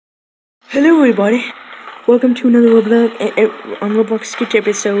Hello everybody, welcome to another Roblox skit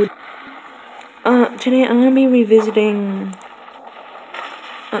episode. Today I'm gonna be revisiting,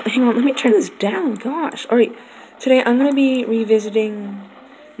 hang on, let me turn this down, gosh. Alright, today I'm gonna be revisiting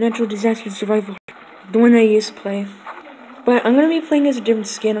Natural Disaster Survival, the one that I used to play. But I'm gonna be playing as a different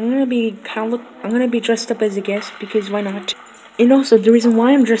skin. I'm gonna be dressed up as a guest, because why not? And also, the reason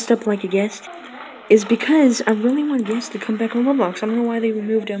why I'm dressed up like a guest is because I really want guests to come back on Roblox. I don't know why they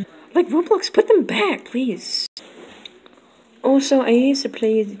removed them. Like, Roblox, put them back, please. Also, I used to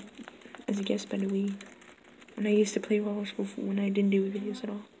play as a guest by the way. When I used to play Roblox before, when I didn't do videos at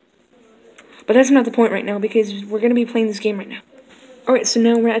all. But that's not the point right now, because we're gonna be playing this game right now. Alright, so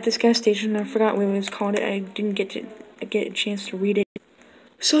now we're at this gas station. I forgot what it was called. I didn't get a chance to read it.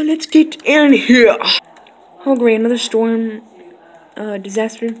 So let's get in here. Oh great, another storm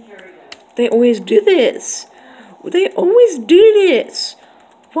disaster. They always do this. They always do this.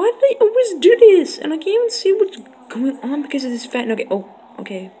 Why do they always do this? And I can't even see what's going on because of this fat nugget. Oh,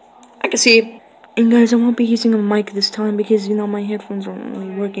 okay. I can see. And guys, I won't be using a mic this time because, you know, my headphones aren't really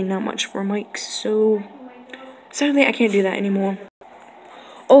working that much for mics. So, sadly, I can't do that anymore.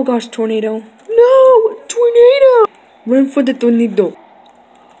 Oh gosh, tornado. No! Tornado! Run for the tornado.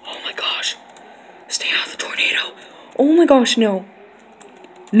 Oh my gosh. Stay out of the tornado. Oh my gosh, no.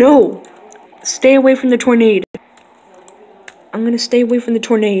 No! Stay away from the tornado. I'm gonna stay away from the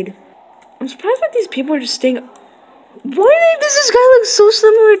tornado. I'm surprised that these people are just staying. Why does this guy look so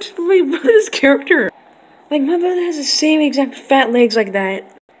similar to my brother's character? Like, my brother has the same exact fat legs like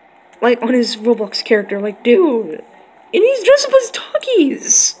that. Like, on his Roblox character. Like, dude. And he's dressed up as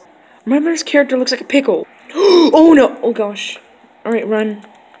Takis. My brother's character looks like a pickle. Oh no! Oh gosh. Alright, run.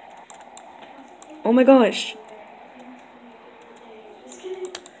 Oh my gosh.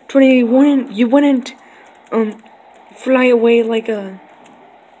 Tornado, you wouldn't, fly away like a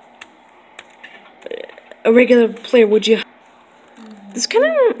regular player, would you? This kind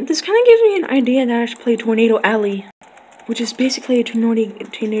of gives me an idea that I should play Tornado Alley, which is basically a tornado.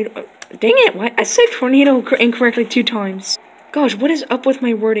 Dang it! Why I said tornado incorrectly 2 times. Gosh, what is up with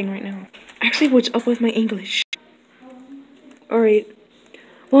my wording right now? Actually, what's up with my English? Alright.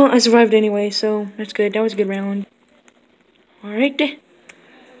 Well, I survived anyway, so that's good. That was a good round. Alright.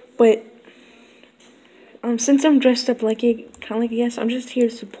 But since I'm dressed up like a kind of like a guest, I'm just here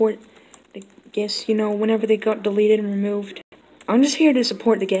to support the guests, you know, whenever they got deleted and removed. I'm just here to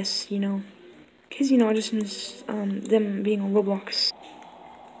support the guests, you know, because, you know, I just miss them being on Roblox.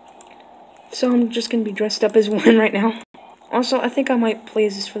 So I'm just gonna be dressed up as one right now. Also, I think I might play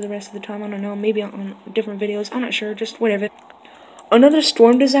as this for the rest of the time. I don't know, maybe on different videos. I'm not sure, just whatever. Another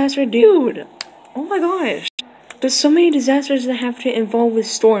storm disaster, dude. Oh my gosh. There's so many disasters that have to involve with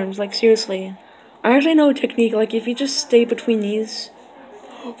storms, like seriously. I actually know a technique, like if you just stay between these.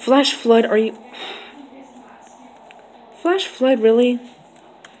 Flash flood, are you... Flash flood, really?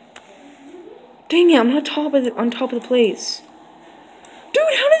 Dang it, I'm on top of the place. Dude,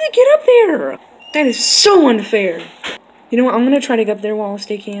 how did they get up there? That is so unfair. You know what, I'm gonna try to get up there while I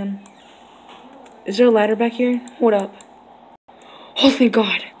stay can. Is there a ladder back here? Hold up. Oh, thank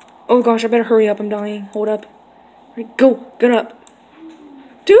God. Oh gosh, I better hurry up, I'm dying. Hold up. Right, go, get up.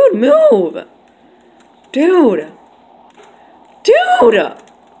 Dude, move! Dude! Dude!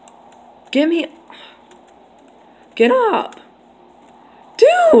 Get me... Get up!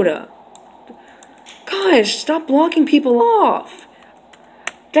 Dude! Gosh, stop blocking people off!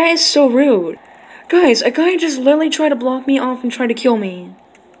 That is so rude. Guys, a guy just literally tried to block me off and tried to kill me.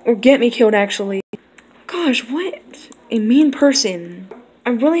 Or get me killed, actually. Gosh, what a mean person. I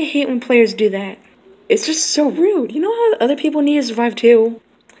really hate when players do that. It's just so rude. You know how other people need to survive too?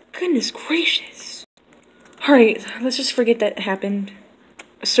 Goodness gracious. Alright, let's just forget that happened.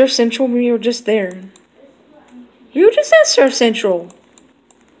 Surf Central, we were just there. We were just at Surf Central.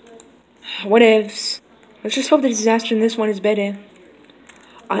 What ifs? Let's just hope the disaster in this one is better.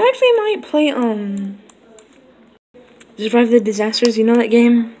 I actually might play, Survive the Disasters, you know that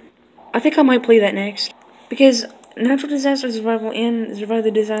game? I think I might play that next. Because Natural Disaster Survival and Survive the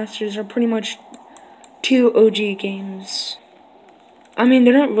Disasters are pretty much 2 OG games. I mean,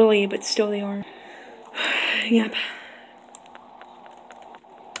 they're not really, but still they are. Yep.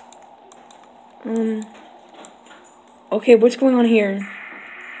 Okay, what's going on here?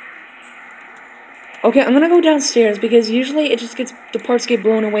 Okay, I'm gonna go downstairs because usually it just gets, the parts get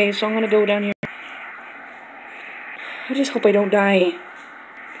blown away, so I'm gonna go down here. I just hope I don't die.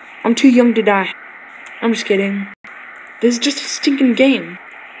 I'm too young to die. I'm just kidding. This is just a stinking game.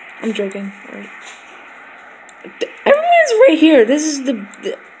 I'm joking. Alright. Everyone's right here. This is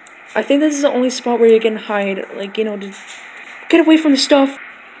I think this is the only spot where you can hide. Like, you know, just get away from the stuff.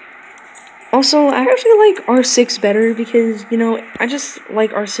 Also, I actually like R6 better because, you know, I just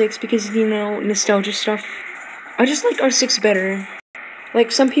like R6 because, you know, nostalgia stuff. I just like R6 better.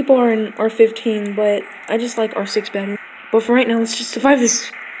 Like, some people are in R15, but I just like R6 better. But for right now, let's just survive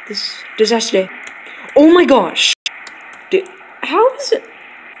this disaster day. Oh my gosh! Dude, how is it?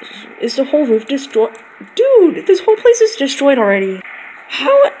 Is the whole roof destroyed? Dude, this whole place is destroyed already.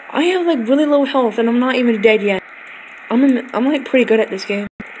 How? I have like really low health and I'm not even dead yet. I'm like pretty good at this game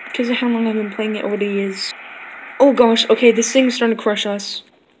because of how long I've been playing it over the years. Oh gosh, okay, this thing's starting to crush us.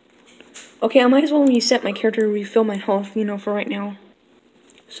 Okay, I might as well reset my character to refill my health, you know, for right now.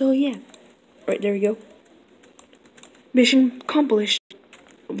 So yeah. Right, there we go. Mission accomplished.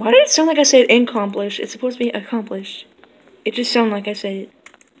 Why did it sound like I said accomplished? It's supposed to be accomplished. It just sounded like I said it.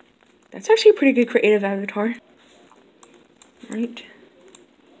 That's actually a pretty good creative avatar. Right.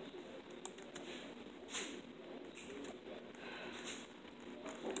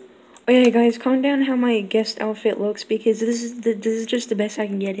 Oh yeah, guys, comment down how my guest outfit looks because this is just the best I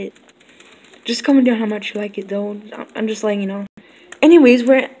can get it. Just comment down how much you like it, though. I'm just letting you know. Anyways,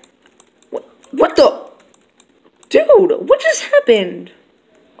 we're at, what the? Dude, what just happened?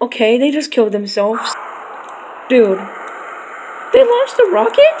 Okay, they just killed themselves. Dude, they launched the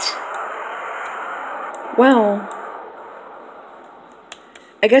rocket? Wow.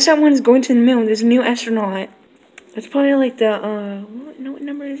 I guess that one's going to the moon. There's a new astronaut. That's probably like the, what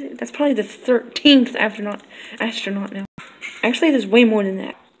number is it? That's probably the 13th astronaut now. Actually, there's way more than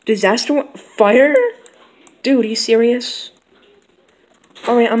that. Disaster? Fire? Dude, are you serious?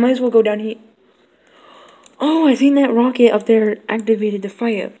 Alright, I might as well go down here. Oh, I think that rocket up there activated the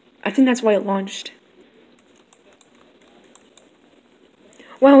fire. I think that's why it launched.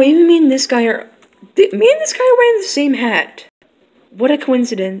 Wow, even me and this guy are... Me and this guy are wearing the same hat. What a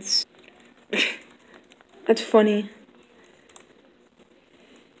coincidence. That's funny.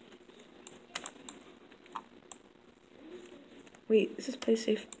 Wait, is this place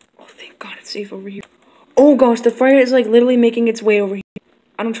safe? Oh, thank God it's safe over here. Oh gosh, the fire is like literally making its way over here.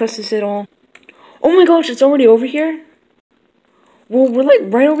 I don't trust this at all. Oh my gosh, it's already over here? Well, we're like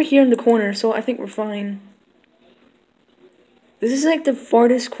right over here in the corner, so I think we're fine. This is like the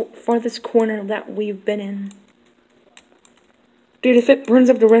farthest corner that we've been in. Dude, if it burns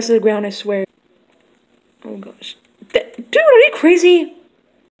up the rest of the ground, I swear. Oh gosh. Dude, are you crazy?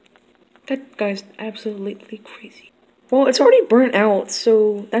 That guy's absolutely crazy. Well, it's already burnt out,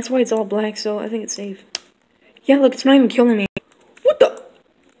 so that's why it's all black, so I think it's safe. Yeah, look, it's not even killing me. What the?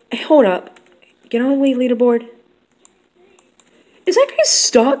 Hey, hold up. Get on the way, leaderboard. Is that guy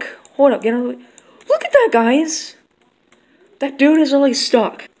stuck? Hold up, get on the way. Look at that, guys. That dude is literally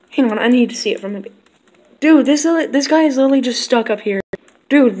stuck. Hang on, I need to see it from a bit. Dude, this guy is literally just stuck up here.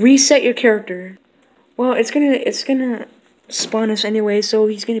 Dude, reset your character. Well, it's gonna spawn us anyway, so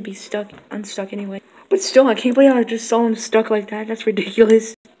he's gonna be unstuck anyway. But still, I can't believe I just saw him stuck like that. That's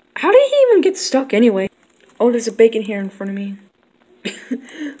ridiculous. How did he even get stuck anyway? Oh, there's a bacon here in front of me.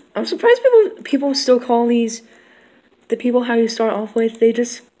 I'm surprised people still call these the people how you start off with. They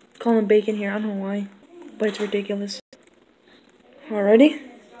just call them bacon here. I don't know why, but it's ridiculous. Alrighty.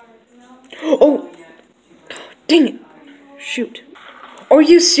 Oh, dang it! Shoot. Are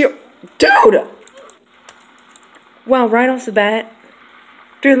you serious, dude? Wow, right off the bat.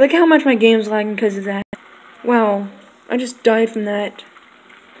 Dude, look how much my game's lagging because of that. Wow, I just died from that.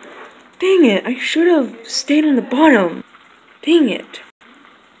 Dang it, I should have stayed on the bottom. Dang it.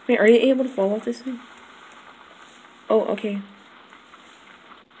 Wait, are you able to fall off this thing? Oh, okay.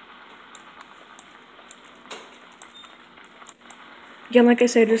 Yeah, like I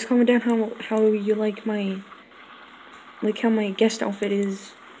said, just comment down how you like how my guest outfit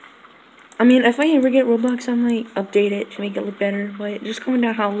is. I mean, if I ever get Roblox, I might update it to make it look better, but just comment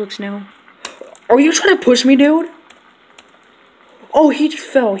down how it looks now. Are you trying to push me, dude? Oh, he just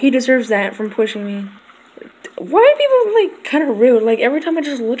fell. He deserves that from pushing me. Why are people, like, kind of rude? Like, every time I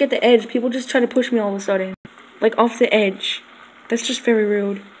just look at the edge, people just try to push me all of a sudden. Like, off the edge. That's just very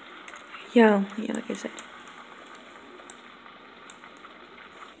rude. Yeah, like I said.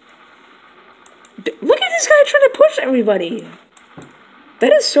 Look at this guy trying to push everybody.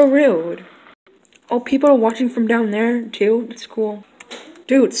 That is so rude. Oh, people are watching from down there, too? That's cool.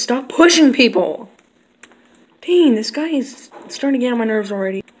 Dude, stop pushing people. Dang, this guy is starting to get on my nerves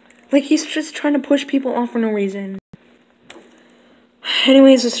already. Like, he's just trying to push people off for no reason.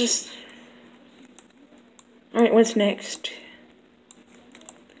 Anyways, let's just... Alright, what's next?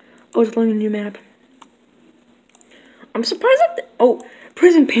 Oh, it's loading a new map. I'm surprised that... Oh,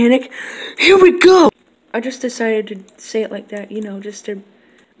 Prison Panic. Here we go! I just decided to say it like that, you know, just to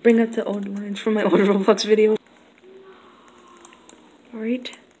bring up the old lines from my old Roblox video.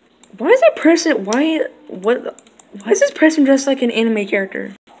 Alright. Why is that person, why is this person dressed like an anime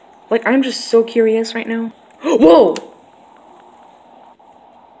character? Like, I'm just so curious right now. Whoa!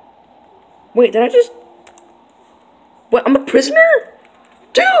 Wait, did I just... What, I'm a prisoner?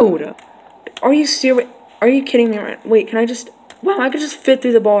 Dude! Are you serious? Are you kidding me? Wait, can I just... Wow, I could just fit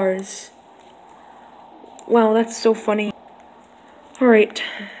through the bars. Wow, that's so funny. Alright.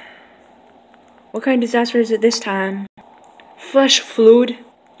 What kind of disaster is it this time? Flesh fluid?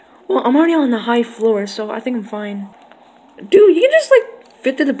 Well, I'm already on the high floor, so I think I'm fine. Dude, you can just, like,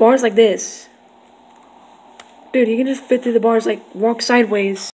 fit through the bars like this. Dude, you can just fit through the bars, like, walk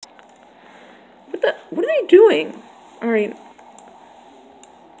sideways. What are they doing? Alright.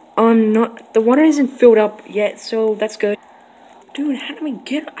 The water isn't filled up yet, so that's good. Dude, how do we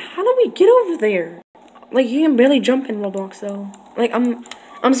get over there? Like, you can barely jump in Roblox, though. Like,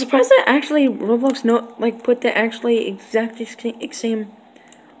 I'm surprised that actually Roblox put the actually exact same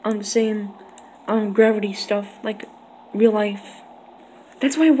gravity stuff, like, real life.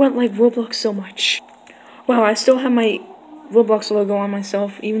 That's why I want, like, Roblox so much. Wow, I still have my Roblox logo on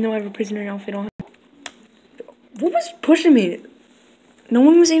myself, even though I have a prisoner outfit on. What was pushing me? No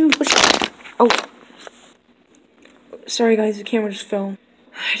one was even pushing me. Oh. Sorry guys, the camera just fell.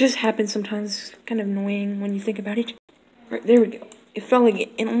 It just happens sometimes. It's kind of annoying when you think about it. Right, there we go. It fell again.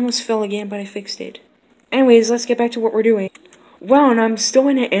 It almost fell again, but I fixed it. Anyways, let's get back to what we're doing. Wow, and I'm still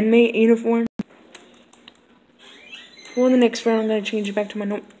in an inmate uniform. Well, in the next round, I'm gonna change it back to my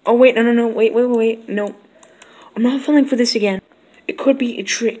no. Oh, wait, no. Wait. No. I'm not falling for this again. It could be a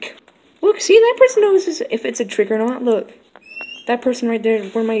trick. Look, see, that person knows if it's a trick or not. Look. That person right there,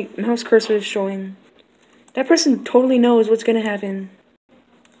 where my mouse cursor is showing. That person totally knows what's gonna happen.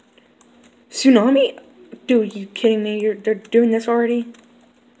 Tsunami? Dude, you kidding me? They're doing this already?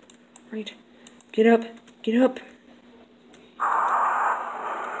 Right. Get up. Get up.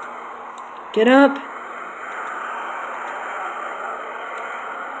 Get up.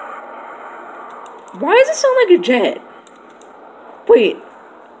 Why does it sound like a jet? Wait.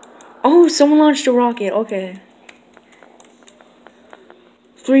 Oh, someone launched a rocket. Okay.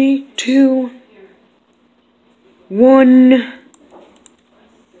 3, 2, 1.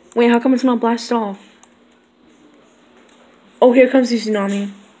 Wait, how come it's not blasted off? Oh, here comes the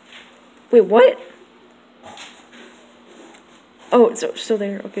tsunami. Wait, what? Oh, it's still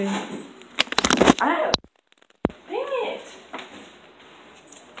there. Okay. Ah, dang it.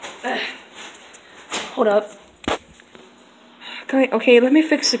 Hold up. Okay, let me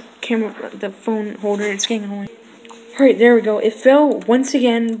fix the phone holder. It's getting annoying. Alright, there we go. It fell once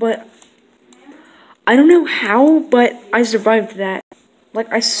again, but I don't know how, but I survived that.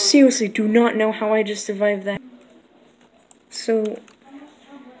 Like, I seriously do not know how I just survived that. So,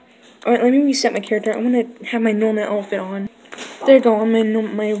 alright, let me reset my character. I want to have my normal outfit on. There you go, I'm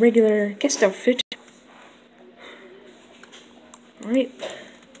in my regular guest outfit.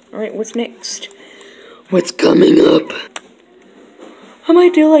 Alright, what's next? What's coming up? I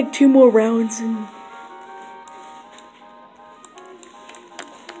might do like 2 more rounds and...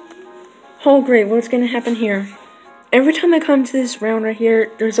 Oh great, what's gonna happen here? Every time I come to this round right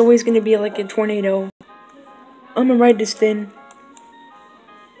here, there's always gonna be like a tornado. I'm gonna ride this thing.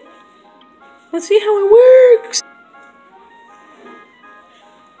 Let's see how it works!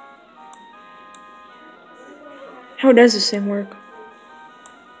 How does this thing work?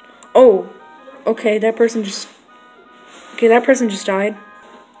 Oh, okay, that person just died.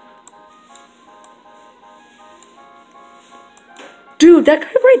 Dude, that guy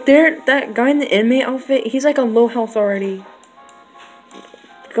right there, that guy in the inmate outfit, he's like on low health already.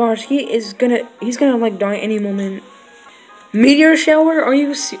 Gosh, he's gonna like die any moment. Meteor shower? Are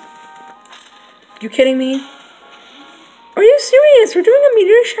you kidding me? Are you serious? We're doing a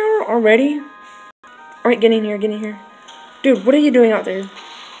meteor shower already? Alright, get in here. Dude, what are you doing out there?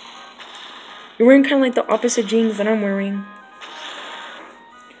 You're wearing kind of like the opposite jeans that I'm wearing.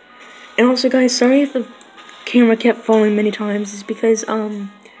 And also, guys, sorry if the camera kept falling many times. It's because, the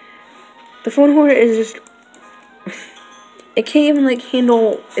phone holder is just... it can't even, like,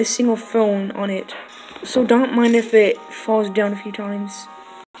 handle a single phone on it. So don't mind if it falls down a few times.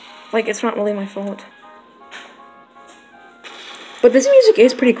 Like, it's not really my fault. But this music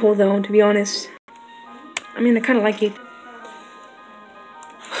is pretty cool, though, to be honest. I mean, I kind of like it.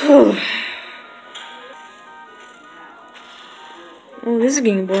 Oh, this is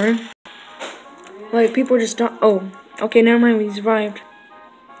getting boring. Like, people are just not. Oh, okay, never mind, we survived.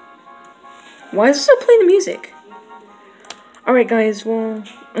 Why is it still playing the music? Alright, guys, well,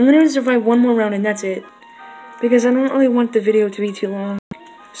 I'm gonna survive 1 more round and that's it. Because I don't really want the video to be too long.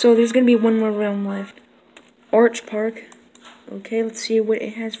 So, there's gonna be 1 more round left. Arch Park. Okay, let's see what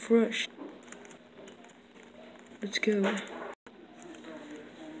it has for us. Let's go.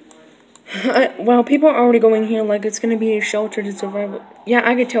 Well, people are already going here like it's gonna be a shelter to survival. Yeah,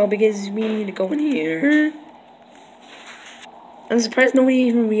 I could tell because we need to go in here. I'm surprised nobody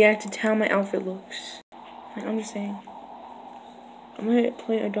even reacted to how my outfit looks. Like, I'm just saying. I'm gonna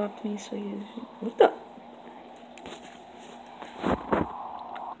play Adopt Me so you... What the?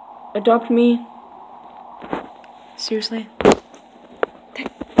 Adopt Me? Seriously?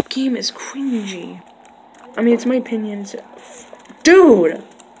 That game is cringy. I mean, it's my opinion. Dude!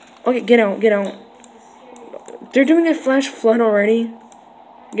 Okay, get out, get out. They're doing a flash flood already.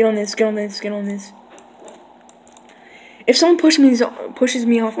 Get on this, get on this, get on this. If someone pushes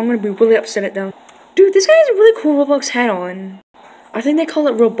me off, I'm gonna be really upset at them. Dude, this guy has a really cool Roblox hat on. I think they call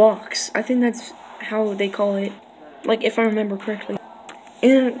it Roblox. I think that's how they call it. Like, if I remember correctly.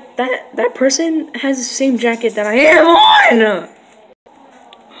 And that person has the same jacket that I have on!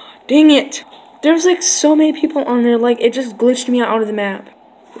 Dang it! There's like so many people on there, like it just glitched me out of the map.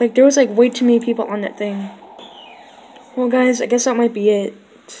 Like there was like way too many people on that thing. Well guys, I guess that might be it.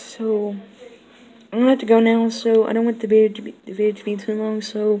 So I'm gonna have to go now, so I don't want the video to be too long,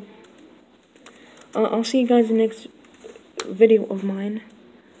 so I'll see you guys in the next video of mine.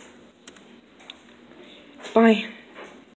 Bye.